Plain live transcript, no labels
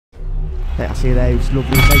like I say there, he was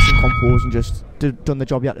lovely, nice and composed, and just done the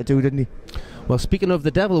job he had to do, didn't he? Well, speaking of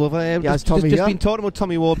the devil, we've just been talking about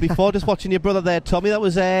Tommy Ward before, just watching your brother there, Tommy. That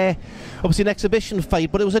was obviously an exhibition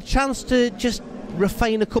fight, but it was a chance to just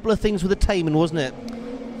refine a couple of things with the timing, wasn't it?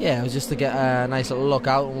 Yeah, it was just to get a nice little look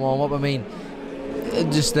out and warm up. I mean,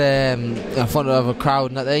 just in front of a crowd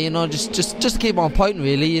and that there, you know, just to keep on point,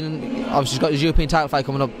 really. And obviously he's got his European title fight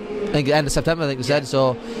coming up at the end of September, I think they said.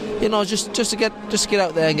 So, you know, just to get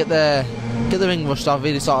out there and get the ring rushed off,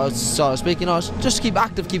 really, sort of speak. You know, just keep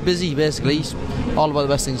active, keep busy, basically. It's all about the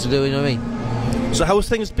best things to do, you know what I mean? So how's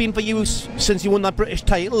things been for you since you won that British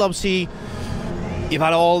title? Obviously, you've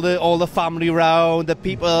had all the family round, the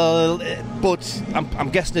people, but I'm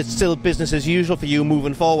guessing it's still business as usual for you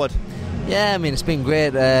moving forward. Yeah, I mean, it's been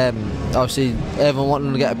great. Obviously, everyone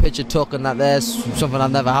wanting to get a picture took and that there's something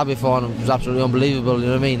I've never had before, and it was absolutely unbelievable, you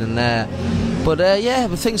know what I mean? And but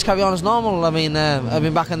things carry on as normal. I mean, I've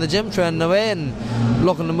been back in the gym training away and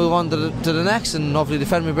looking to move on to the next, and hopefully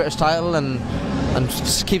defend my British title and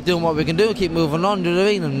just keep doing what we can do, keep moving on, you know what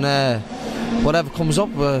I mean? And whatever comes up,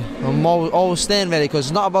 I'm always staying ready, because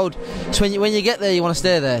it's not about, so when you get there, you want to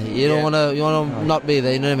stay there. You don't want to not be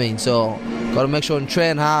there, you know what I mean? So got to make sure and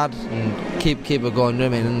train hard and keep it going, you know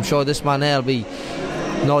what I mean? And I'm sure this man here will be,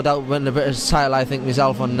 no doubt, winning the British title, I think,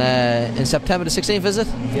 myself, on in September the 16th, is it?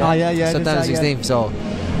 Yeah. September 16th, so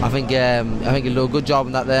I think he'll do a good job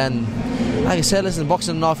in that there. And like I said, listen,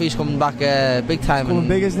 boxing in the North East coming back big time. Coming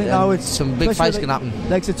big, isn't it, now? It's some big fights can happen.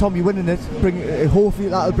 Like I Tommy winning it, hopefully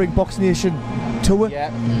that'll bring Box Nation to it.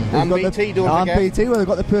 Yeah, and BT, don't forget. And BT, well, they've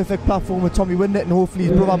got the perfect platform with Tommy winning it, and hopefully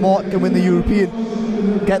his brother Martin can win the European.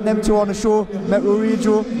 Get them two on the show, Metro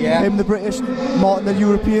Radio, him the British, Martin the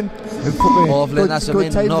European. Hopefully, that's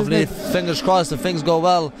what I mean. Hopefully, fingers crossed, if things go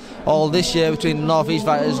well all this year between the North East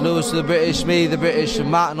fighters, Lewis the British, me the British, and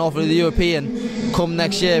Martin, hopefully the European. Come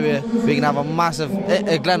next year, we can have a massive.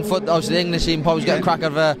 Glenn Foot, obviously the English team, probably get a crack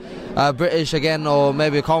at a British again, or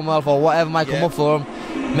maybe a Commonwealth, or whatever might come up for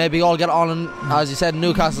them. Maybe all get on, and as you said,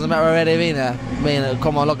 Newcastle's Metro already. I mean,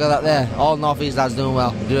 come on, look at that there. All North East lads doing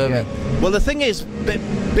well. Do you know what I mean? Well, the thing is,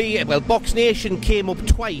 Box Nation came up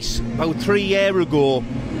twice about 3 years ago.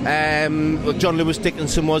 John Lewis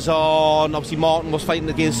Dickinson was on. Obviously, Martin was fighting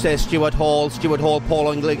against Stuart Hall,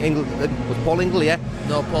 Paul Ingle, was Paul Ingle, yeah?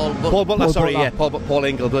 No, Paul Butler, sorry, yeah, Paul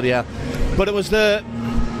Ingle, bloody hell. But it was they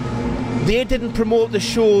didn't promote the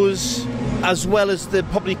shows as well as they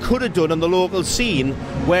probably could have done on the local scene,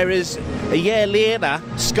 whereas a year later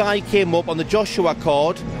Sky came up on the Joshua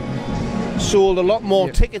card, sold a lot more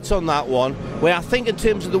tickets on that one, where I think in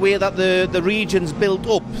terms of the way that the region's built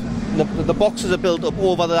up, the boxes are built up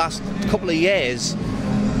over the last couple of years,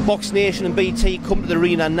 Box Nation and BT come to the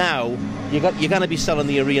arena now, you're going to be selling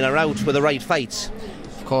the arena out with the right fights.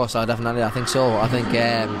 Of course, I think so. I think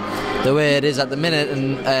the way it is at the minute,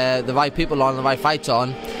 and the right people on, the right fights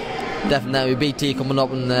on, definitely BT coming up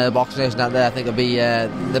in the Box Nation out there, I think it'll be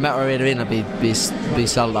the Metro Arena be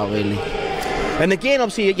sold out, really. And again,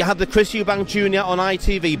 obviously, you had the Chris Eubank Jr. on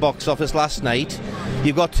ITV box office last night.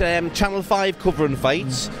 You've got Channel 5 covering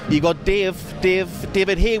fights. You've got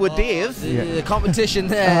David Hayward. The competition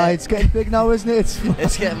there. It's getting big now, isn't it?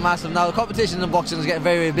 It's getting massive now. The competition in boxing is getting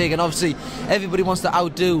very, very big, and obviously everybody wants to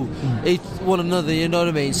outdo one another, you know what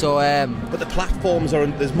I mean? So, but the platforms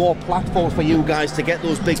there's more platforms for you guys to get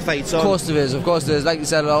those big fights on. Of course there is. Like you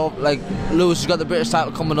said, like Lewis has got the British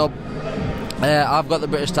title coming up. I've got the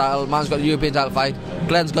British title, man's got the European title fight,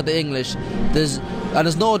 Glenn's got the English. There's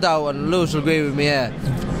no doubt, and Lewis will agree with me here,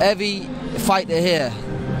 every fighter here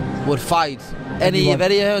would fight any of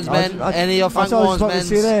Eddie Hearn's men, any of Frank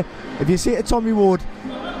Warren's men. If you say to Tommy Ward,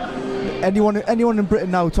 anyone in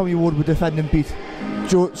Britain now, Tommy Ward would defend and beat.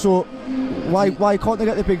 So why can't they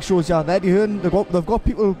get the big shows down? Eddie Hearn, they've got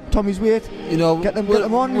people Tommy's weight. You know, get them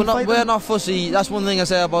on. We're not fussy. That's one thing I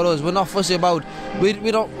say about us. We're not fussy about. We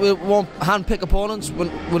won't handpick opponents.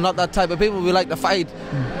 We're not that type of people. We like to fight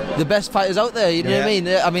the best fighters out there. You know what I mean?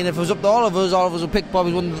 I mean, if it was up to all of us would pick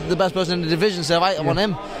probably one of the best person in the division. Say, right, I want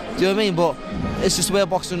him. Do you know what I mean? But it's just where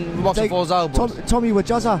boxing falls out. Tommy with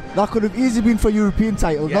Jazza, that could have easily been for European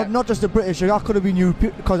title, not just the British. That could have been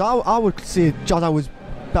European, because I would say Jazza was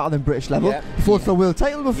better than British level. He fought for a world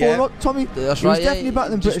title before, Tommy. That's he was definitely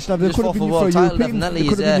better than British level. It could have been for a European. It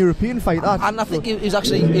could have been European fight. And I think he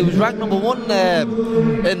was ranked number 1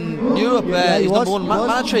 in Europe. He was number 1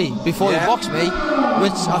 mandatory before he boxed me,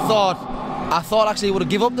 which I thought actually he would have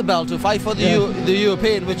given up the belt to fight for the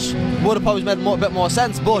European, which would have probably made a bit more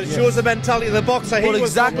sense. But it shows the mentality of the boxer. But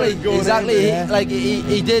exactly. Like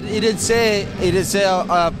he did say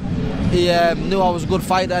he knew I was a good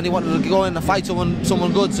fighter and he wanted to go in and fight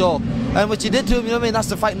someone good. So and what you did to him, you know what I mean? That's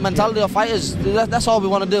the fighting mentality of fighters. That's all we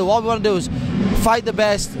want to do. All we want to do is fight the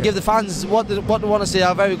best, give the fans what they want to see,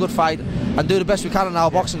 a very good fight, and do the best we can in our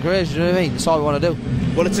boxing careers, you know what I mean? That's all we want to do.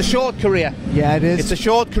 Well, it's a short career. Yeah, it is. It's a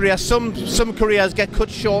short career. Some careers get cut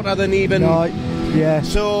shorter than even... No, yeah.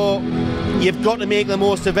 So you've got to make the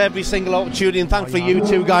most of every single opportunity, and thankfully you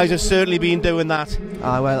two guys have certainly been doing that.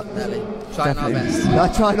 Well, Trying our best.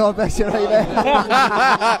 Yeah, trying our best, you're right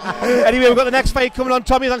there. Anyway, we've got the next fight coming on.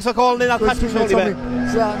 Tommy, thanks for calling in. I'll catch you shortly, mate.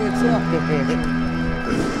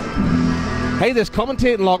 Hey, this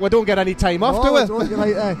commentating lot, we don't get any time off, do we?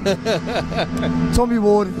 Right, Tommy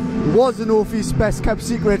Ward was the North-East's best kept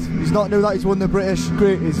secret. He's not new that he's won the British.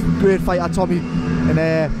 He's a great fighter, Tommy. And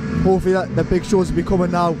hopefully the big shows will be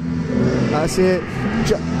coming now. I say,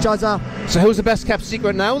 Jazza. So who's the best kept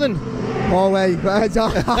secret now then? Oh, wait.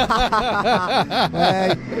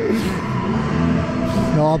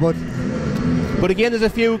 No, but again, there's a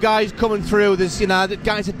few guys coming through. There's, you know, the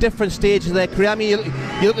guys at different stages of their career. I mean,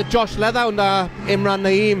 you look at Josh Leather and Imran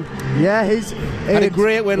Naeem. Yeah, he's had a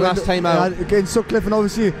great win last time out against Sutcliffe, and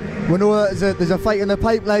obviously we know there's a fight in the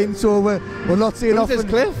pipeline, so we're not seeing off. Who's this,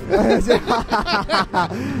 Cliff?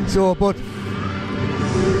 So, but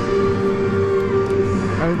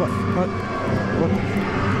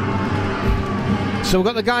so we've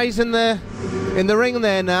got the guys in the ring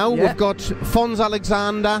there now. Yeah. We've got Fonz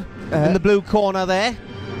Alexander in the blue corner there.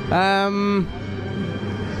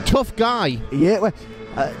 Tough guy. Yeah. Well,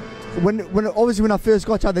 when I first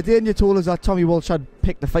got to the day and you told us that Tommy Walsh had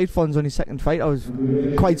picked the fight Fonz on his second fight, I was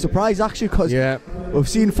quite surprised actually, because we've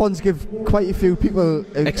seen Fonz give quite a few people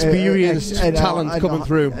experienced talent coming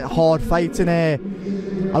through hard fights, and I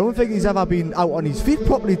don't think he's ever been out on his feet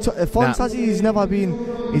properly. Fonz has he? He's never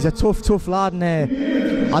been. He's a tough lad, and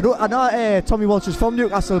I know Tommy Walsh is from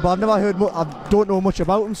Newcastle, but I've never heard. I don't know much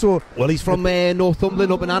about him. So well, he's from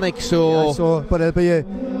Northumberland up in Annex, so but it'll be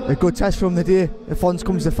a good test from the day if Fonz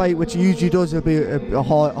comes to fight, which he usually does. It'll be a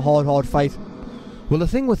hard fight. Well, the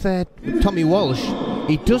thing with Tommy Walsh,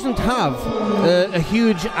 he doesn't have a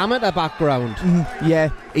huge amateur background.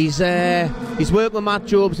 Yeah, he's worked with Matt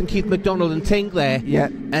Jobs and Keith McDonald and Tink there. Yeah,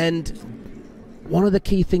 and one of the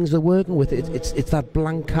key things they're working with, it's that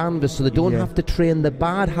blank canvas, so they don't have to train the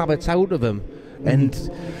bad habits out of him. And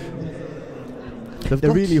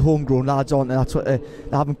they're really homegrown lads, aren't they? That's what they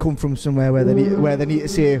haven't come from somewhere where they need to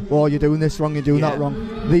say, "Oh, you're doing this wrong, you're doing that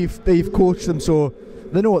wrong." They've coached them, so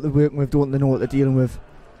they know what they're working with, don't they? Know what they're dealing with.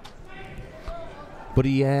 But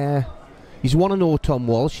he's 1-0, Tom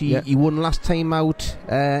Walsh. He won last time out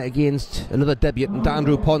against another debutant,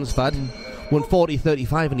 Andrew Ponsford. Won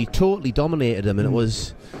 40-35, and he totally dominated him, and it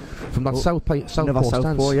was from that southpaw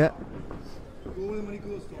stance. Yeah.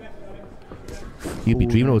 You'd be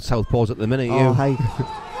dreaming about southpaws at the minute, you. Hey.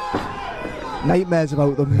 Nightmares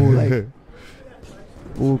about them, more like.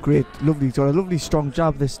 Oh, great, lovely strong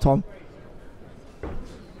jab this, Tom.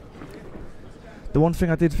 The one thing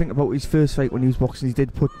I did think about his first fight when he was boxing, he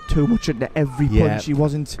did put too much into every punch. He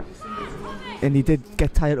wasn't, and he did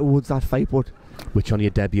get tired towards that fight, but. Which on your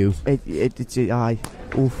debut? Aye.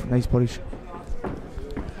 Oof, nice body shot.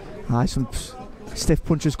 Aye, some stiff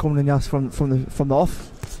punches coming in yes from the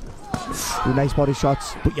off. Ooh, nice body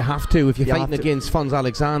shots. But you have to if you're fighting against Fonz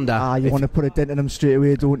Alexander. You want to put a dent in him straight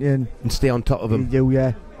away, don't you? And stay on top of him. You do,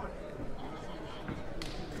 yeah.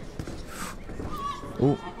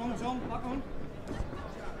 Oh.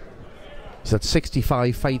 He's had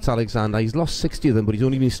 65 fights, Alexander. He's lost 60 of them, but he's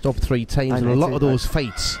only been stopped 3 times. And a lot of those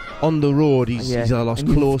fights on the road, he's lost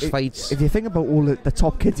close fights. If you think about all the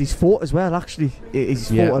top kids he's fought as well, actually, he's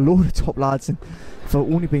fought a load of top lads, and for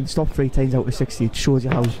only being stopped 3 times out of 60, it shows you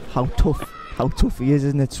how tough he is,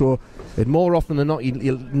 isn't it? So, and more often than not,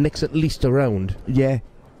 he'll nicks at least a round. Yeah.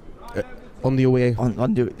 On the away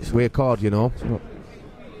card, you know. So.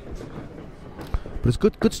 But it's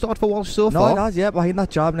good start for Walsh so far. No, it has, behind that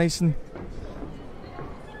jab, nice and.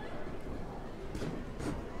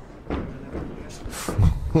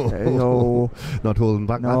 Not holding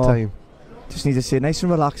back that time. Just need to stay nice and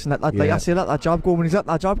relaxed and let that jab go. When he's let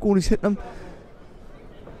that jab go and he's hitting them.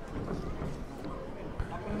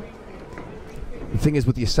 The thing is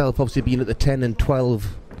with yourself, obviously being at the 10 and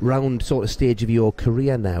 12 round sort of stage of your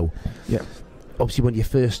career now. Yeah. Obviously when you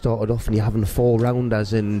first started off and you're having 4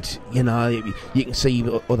 rounders, and you know you can see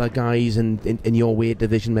other guys in your weight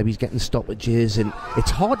division maybe he's getting stoppages, and it's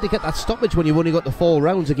hard to get that stoppage when you've only got the 4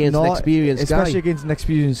 rounds against an experienced guy. Especially against an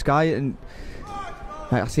experienced guy, and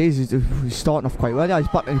like I say, he's starting off quite well. Yeah, he's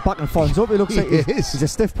backing Fonz up. He looks like he's a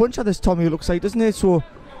stiff puncher, this Tommy, looks like, doesn't he? So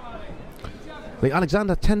like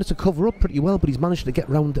Alexander tended to cover up pretty well, but he's managed to get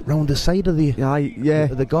round the side of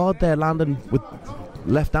the guard there, landing with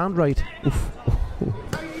Left and right. Oof.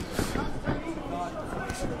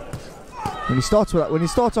 When he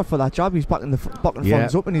starts off with that jab, he's backing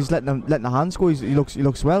Fonz up, and he's letting the hands go. He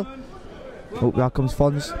looks well. Oh, there comes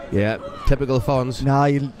Fonz. Yeah, typical Fonz. Nah,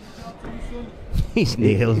 he's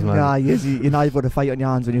nails, man. Nah, he is. You know you've got to fight on your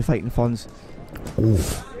hands when you're fighting Fonz.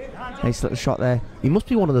 Oof. Nice little shot there. He must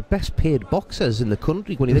be one of the best paid boxers in the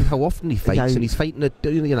country when you think how often he fights, and he's fighting at,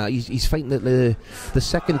 you know, he's fighting at the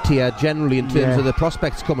second tier generally in terms of the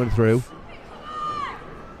prospects coming through.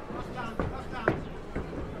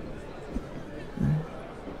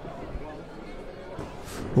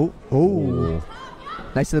 Oh.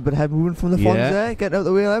 Nice little bit of head movement from the Fonz there, getting out of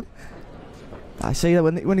the way of him. I see that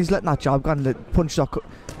when he's letting that jab go and the punch that.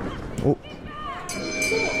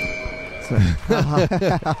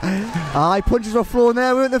 Punches were thrown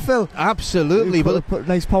there, weren't they, Phil? Absolutely, but put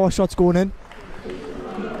nice power shots going in.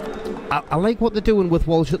 I like what they're doing with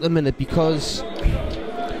Walsh at the minute, because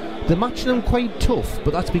they're matching him quite tough,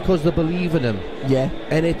 but that's because they believe in him. Yeah.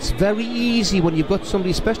 And it's very easy when you've got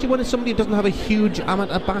somebody, especially when it's somebody who doesn't have a huge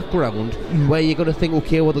amateur background, where you're going to think,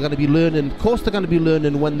 okay, well, they're going to be learning. Of course they're going to be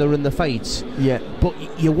learning when they're in the fights. Yeah. But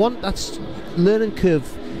you want that learning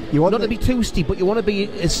curve not to be too steep, but you want to be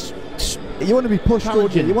as... You want to be pushed,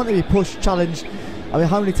 don't you? You want to be pushed, challenged. I mean,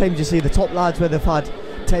 how many times do you see the top lads where they've had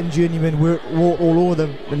 10 journeymen walk all over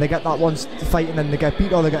them, and they get that one fight and then they get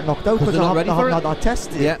beat or they get knocked out because they haven't had that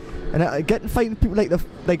test. Yeah. And getting fighting people like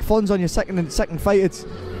Fonz on your second fight, it's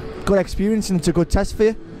good experience and it's a good test for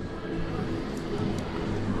you.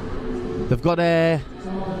 They've got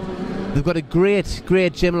a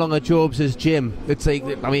great gym along at Jobs' gym. It's like,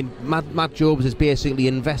 I mean, Matt Jobs has basically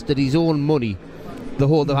invested his own money.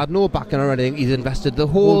 They've had no backing or anything. He's invested the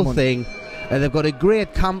whole thing, and they've got a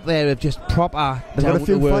great camp there of just proper. They've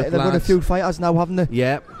got a few fighters now, haven't they?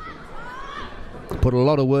 Yeah. Put a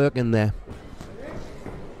lot of work in there.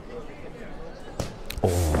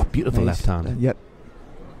 Oh, beautiful left hand. Yep.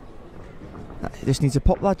 Just needs to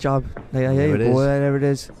pop that jab. There it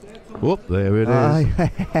is. Whoop, there it is.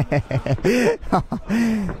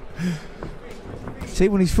 See,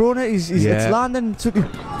 when he's throwing it, it's landing.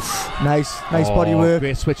 Nice body work.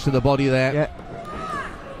 Great switch to the body there. Yeah.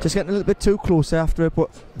 Just getting a little bit too close after it, but...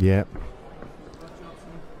 Yeah.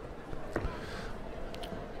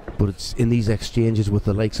 But it's in these exchanges with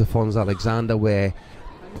the likes of Fonz Alexander where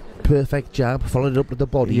perfect jab, followed it up with the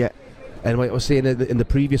body. Yeah. And like I was saying in the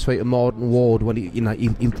previous fight of Martin Ward, when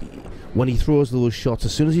he throws those shots,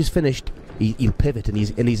 as soon as he's finished, he'll pivot and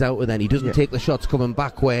he's out, and then he doesn't take the shots coming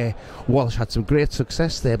back, where Walsh had some great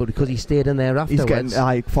success there, but because he stayed in there afterwards.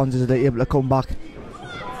 Fonz is able to come back.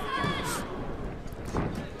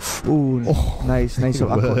 Ooh, nice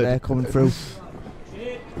uppercut there coming through.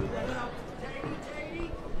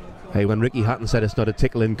 Hey, when Ricky Hatton said it's not a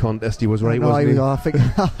tickling contest, he was right, wasn't he? I think.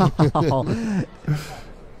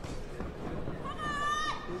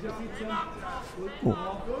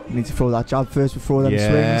 Need to throw that jab first before them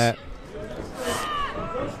swings.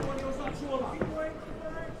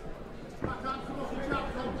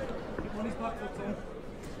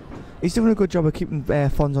 He's doing a good job of keeping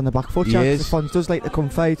Fonz on the back foot. Fonz does like to come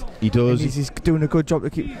fight. He does. He's doing a good job to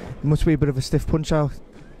keep. Must be a bit of a stiff punch out.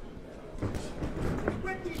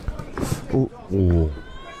 Oh.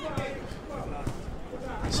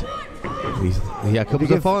 Here comes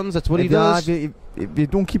the Fonz. That's what he does. If you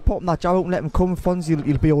don't keep popping that jab out and let him come, Fonz,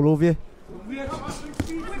 he'll be all over you.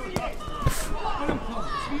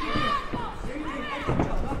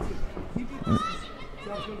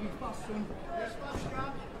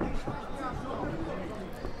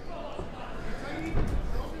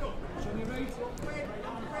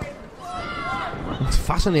 It's a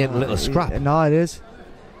fascinating little scrap. No, it is.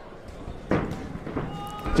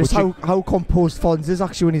 Just how composed Fonz is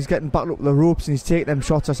actually when he's getting back up the ropes and he's taking them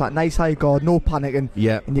shots. That's that nice high guard, no panicking.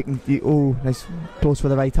 Yeah. And nice close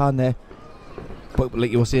with the right hand there. But like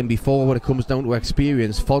you were saying before, when it comes down to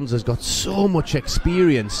experience, Fonz has got so much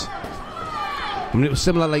experience. I mean, it was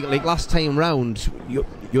similar like last time round,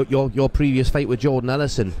 your previous fight with Jordan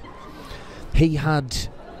Ellison. He had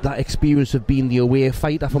that experience of being the away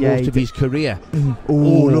fighter for most of his career.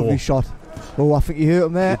 Lovely shot. I think he hurt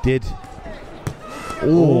him there. He did.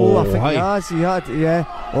 I think he had, yeah.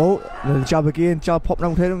 The jab again, jab popping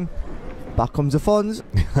out, hit him. Back comes the Fonz.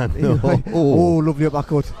 Lovely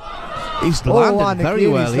uppercut. He's landing very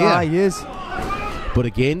well here. He is. But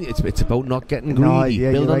again, it's about not getting greedy.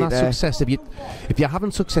 Build on that success. If you're having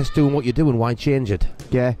success doing what you're doing, why change it?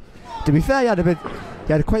 Yeah. To be fair, he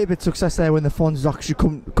had quite a bit of success there when the Fonz actually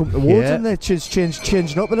come towards him. There,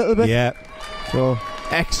 changing up a little bit. Yeah. So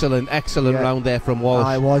Excellent round there from Walsh.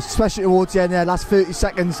 I was, especially towards the end there, last 30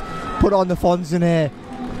 seconds, put on the Fonz and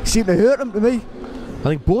seemed to hurt them to me. I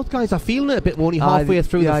think both guys are feeling it a bit more, only halfway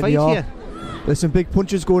through the fight here. There's some big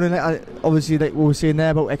punches going in, obviously, like we were saying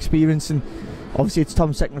there about experience, and obviously it's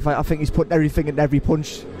Tom's second fight. I think he's putting everything into every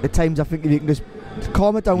punch. At times I think if you can just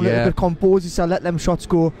calm it down a little bit, compose yourself, let them shots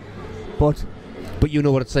go. But you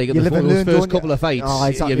know what it's like in those first couple of fights. Oh,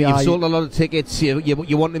 exactly, you've sold a lot of tickets,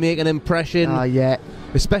 you want to make an impression.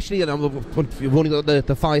 Especially, you know, we've only got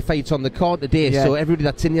the 5 fights on the card today, so everybody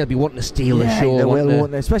that's in here will be wanting to steal the show. They will,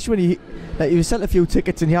 won't they? Especially when you sell a few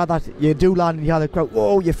tickets and you have that, you do land and you have the crowd,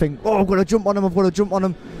 whoa, you think, oh, I'm going to jump on him, I've got to jump on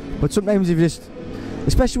him. But sometimes if you just,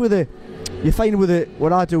 especially with you find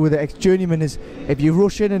what I do with the ex-journeyman is, if you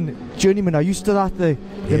rush in, and journeymen are used to that, they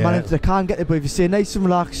can't get it, but if you stay nice and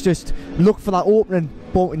relaxed, just look for that opening,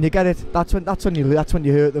 boom, and you get it, that's when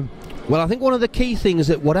you hurt them. Well, I think one of the key things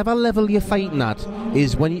at whatever level you're fighting at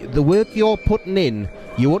is when the work you're putting in,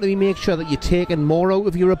 you want to make sure that you're taking more out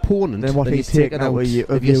of your opponent than you're taking out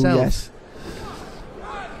of yourself. Yes.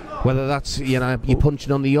 Whether that's, you know, you're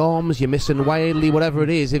punching on the arms, you're missing wildly, whatever it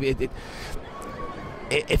is.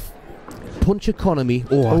 If punch economy.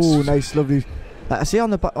 Oh, nice, lovely. I see on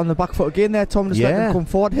the back foot again there, Tom, just letting him come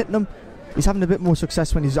forward, hitting him. He's having a bit more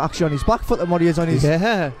success when he's actually on his back foot than what he is on his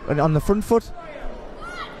on the front foot.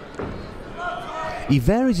 He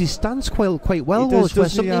varies his stance quite well, Walsh, where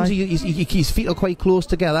sometimes his feet are quite close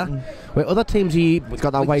together, where other times he's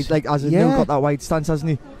got that wide, like as got that wide stance,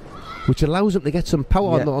 hasn't he? Which allows him to get some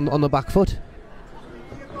power on the back foot.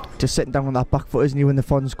 Just sitting down on that back foot, isn't he, when the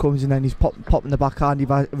Fonz comes, and then he's popping the backhand,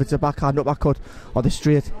 if it's a backhand uppercut or the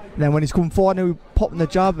straight. And then when he's coming forward now, popping the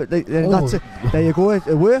jab, that's it. There you go, it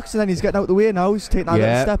works, and then he's getting out the way now, he's taking that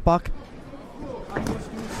little step back.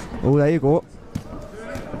 Oh, there you go.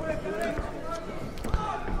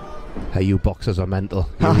 Hey, you boxers are mental.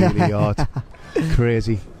 You really are.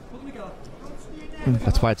 Crazy.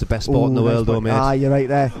 That's why it's the best sport in the world, though, mate. Ah, you're right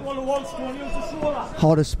there.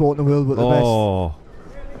 Hardest sport in the world, but the best.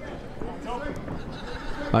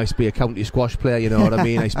 I used to be a county squash player, you know what I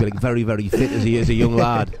mean? I used to be like very, very fit as a young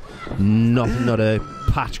lad. Not a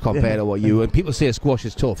patch compared to what you. And people say squash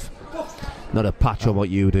is tough. Not a patch on what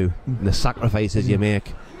you do. And the sacrifices you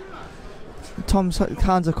make. Tom's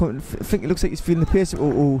hands are coming. I think it looks like he's feeling the pace.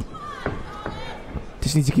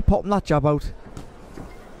 Just needs to keep popping that jab out.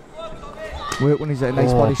 Work when he's at a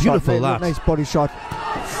nice body shot. Beautiful that. Nice body shot.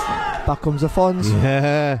 Back comes the Fonz.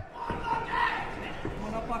 Yeah.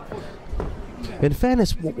 In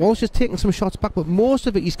fairness, Walsh is taking some shots back, but most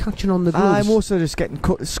of it he's catching on the gloves. Most of it just getting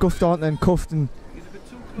scuffed on and cuffed and.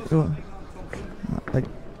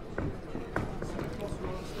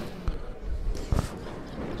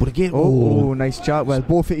 But again, nice jab. Well,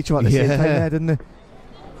 both hit each other at the same time there, didn't they?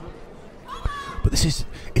 But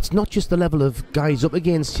it's not just the level of guys up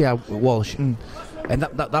against you, Walsh. And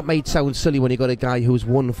that might sound silly when you got a guy who's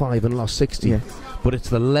won 5 and lost 60. But it's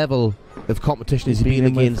the level of competition he's been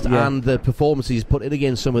against and the performances he's put in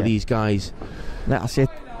against some of these guys. Like I said,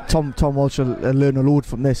 Tom Walsh will learn a load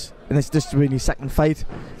from this. And it's just really his second fight.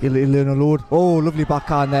 He'll learn a load. Oh, lovely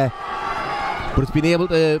backhand there. But it's been able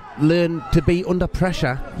to learn to be under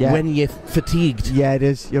pressure when you're fatigued. Yeah, it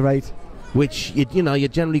is. You're right. Which, you're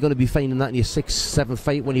generally going to be finding that in your 6th, 7th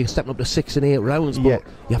fight when you're stepping up to 6 and 8 rounds. But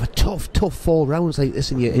you have a tough 4 rounds like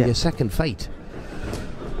this in your second fight.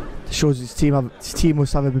 It shows his team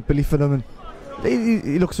must have a bit belief in him. And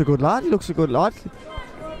he looks a good lad.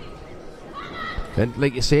 And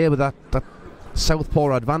like you say, with that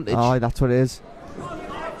southpaw advantage. Oh, that's what it is.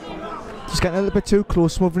 Just getting a little bit too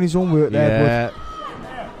close, smothering his own work there.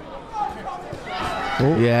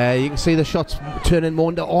 Yeah, you can see the shots turning more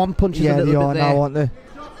into arm punches a little bit there. Yeah, they are now, aren't they?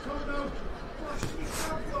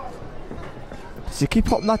 So you keep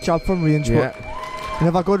popping that jab from range, but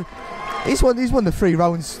never good. He's won the 3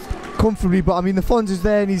 rounds comfortably, but I mean the Fonz is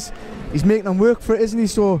there and he's making them work for it, isn't he?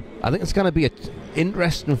 So I think it's going to be an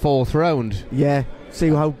interesting 4th round. Yeah. See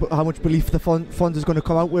how much belief the Fonz is going to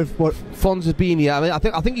come out with. But Fonz has been, I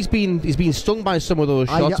think he's been stung by some of those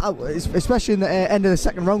shots, especially in the end of the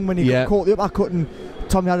 2nd round when he caught the uppercut and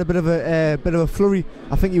Tommy had a bit of a flurry.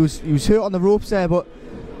 I think he was hurt on the ropes there, but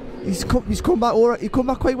he's come back. He come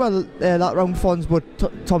back quite well that round, Fonz. But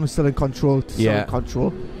Tom is still in control.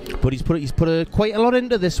 But he's put quite a lot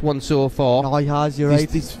into this one so far. No, he has. You're right.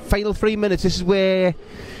 These final 3 minutes. This is where.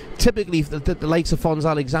 Typically, the likes of FONZ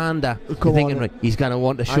ALEXANDER, you're thinking, right, he's going to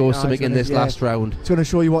want to show something in this last round. It's going to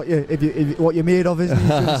show you what you're made of, isn't it? He's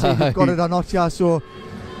going to see if you've got it or not, So,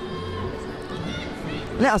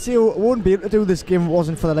 let us say, we wouldn't be able to do this game if it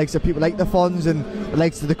wasn't for the likes of people like the FONZ and the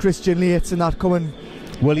likes of the Christian Lates and that coming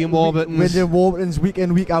William Warburton's week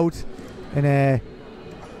in, week out. And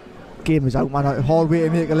game is out, man. A hard way to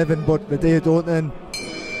make a living, but the day don't then.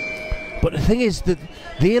 But the thing is that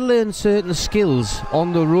they learn certain skills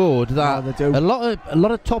on the road that they do. a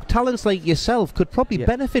lot of top talents like yourself could probably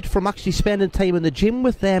benefit from actually spending time in the gym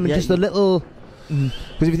with them and just a little.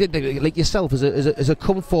 Because if you think like yourself as a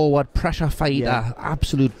come forward pressure fighter,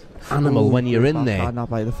 absolute animal when you're in there. Not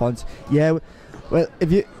by the Fonz. Yeah, well,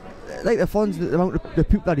 if you like the Fonz, the amount of the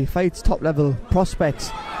people that he fights, top level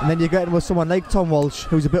prospects, and then you get in with someone like Tom Walsh,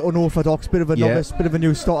 who's a bit unorthodox, bit of a novice, bit of a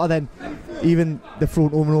new starter. Then even the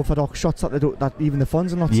front unorthodox shots that even the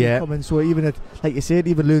Fonz are not seeing coming. So even it, like you said,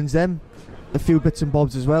 even learns them a few bits and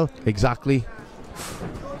bobs as well. Exactly.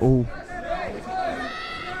 Oh.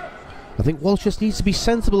 I think Walsh just needs to be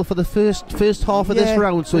sensible for the first half of this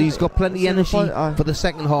round, so he's got plenty of energy for the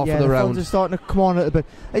second half of the round. Yeah, starting to come on a little bit.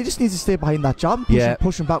 He just needs to stay behind that jab,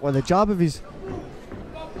 pushing back with the jab of his.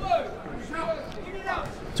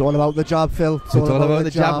 It's all about the jab, Phil. It's all about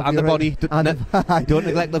the jab and the body. Don't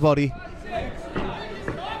neglect the body.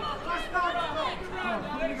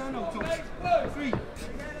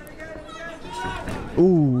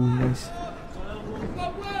 Ooh, nice.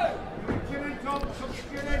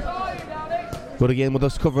 But again, with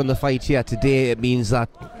us covering the fight here today, it means that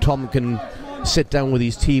Tom can sit down with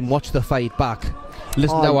his team, watch the fight back,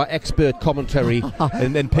 listen to our expert commentary,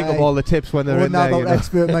 and then pick up all the tips when they're in there. Not about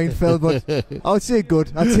expert mind, Phil, but I would say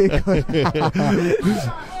good. I'd say good.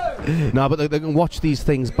 No, but they can watch these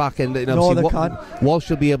things back, and Walsh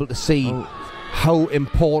will be able to see how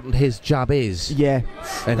important his jab is. Yeah.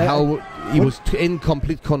 And how he was in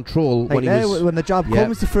complete control when he was. When the jab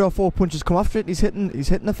comes, the 3 or 4 punches come after it. He's hitting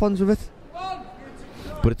the Fonz with it.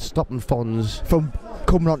 But it's stopping Fonz from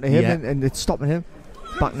coming onto him, and it's stopping him.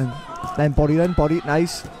 Back and then body,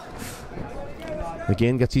 nice.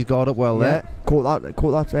 Again, gets his guard up well there. Caught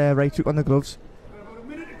that right hook on the gloves.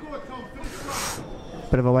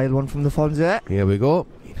 Bit of a wild one from the Fonz there. Here we go.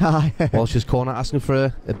 Walsh's corner asking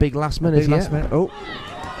for a big last minute.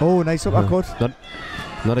 Oh, nice uppercut.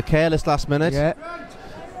 Not a careless last minute. Yeah.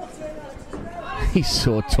 He's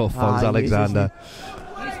so tough, Fonz Alexander.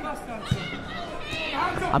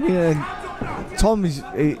 I mean, Tom is.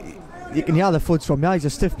 You can hear the foots from here. He's a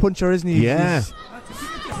stiff puncher, isn't he? Yeah.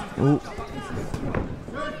 And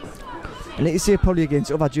like you say, probably against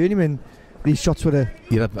other journeymen, these shots would have.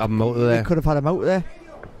 You'd have him out of there. They could have had him out of there.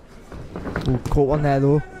 Caught one there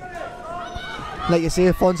though. Like you say,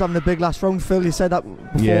 Fonz having a big last round. Phil, you said that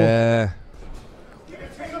before. Yeah.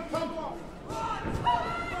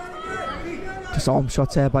 Just arm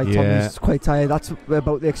shots there by Tom. He's quite tired. That's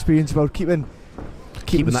about the experience, about keeping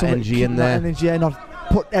that energy in there. Not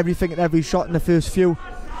put everything in every shot in the first few.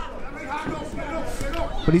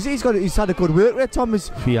 But he's had a good work rate, Tom.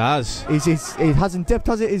 He has. He hasn't dipped,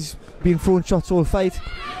 has it? He's been throwing shots all fight.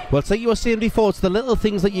 Well, it's like you were saying before, it's the little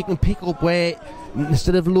things that you can pick up where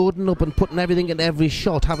instead of loading up and putting everything in every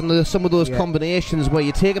shot, having some of those combinations where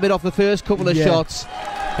you take a bit off the first couple of shots,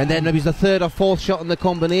 and then maybe it's the third or fourth shot in the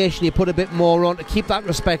combination, you put a bit more on to keep that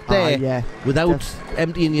respect there without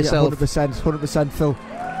emptying yourself. 100%, Phil.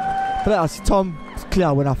 But that's Tom,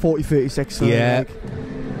 clear winner, 40-36. So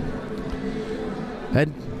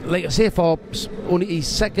and like I say, for only his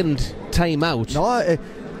second time out. No,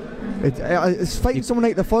 it's fighting someone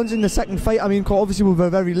like the Fonz in the second fight. I mean, obviously with a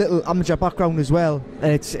very little amateur background as well,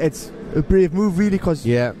 and it's a brave move really, because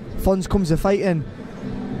Fonz comes to fighting.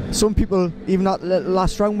 Some people, even that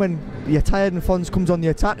last round when you're tired and Fonz comes on the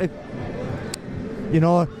attack,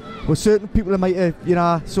 with certain people it might,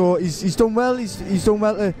 so he's done well. He's done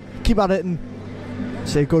well to keep at it and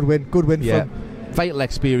say good win for him. Vital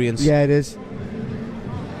experience. Yeah, it is.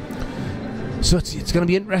 So it's going to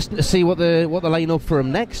be interesting to see what they line up for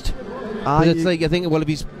him next. It's like, I think, well, if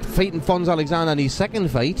he's fighting Fonz Alexander in his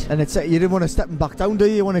second fight, and it's you didn't want to step him back down, do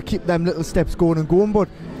you? You want to keep them little steps going. But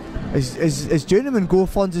as journeyman go,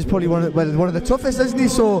 Fonz is probably one of the toughest, isn't he?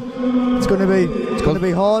 So it's going to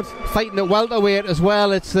be hard. Fighting at welterweight as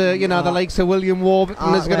well. It's the likes of William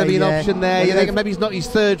Warburton. There's going to be an option there. You think maybe it's not his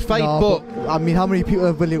third fight, but I mean, how many people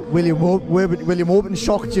have William Warburton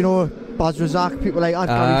shocked? Baz Razak, people like that,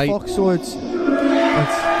 Gary Fox. So it's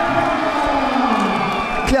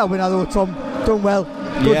clear winner though, Tom. Done well.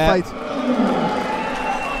 Good fight.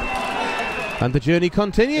 And the journey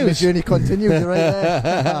continues. You're right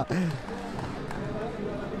there.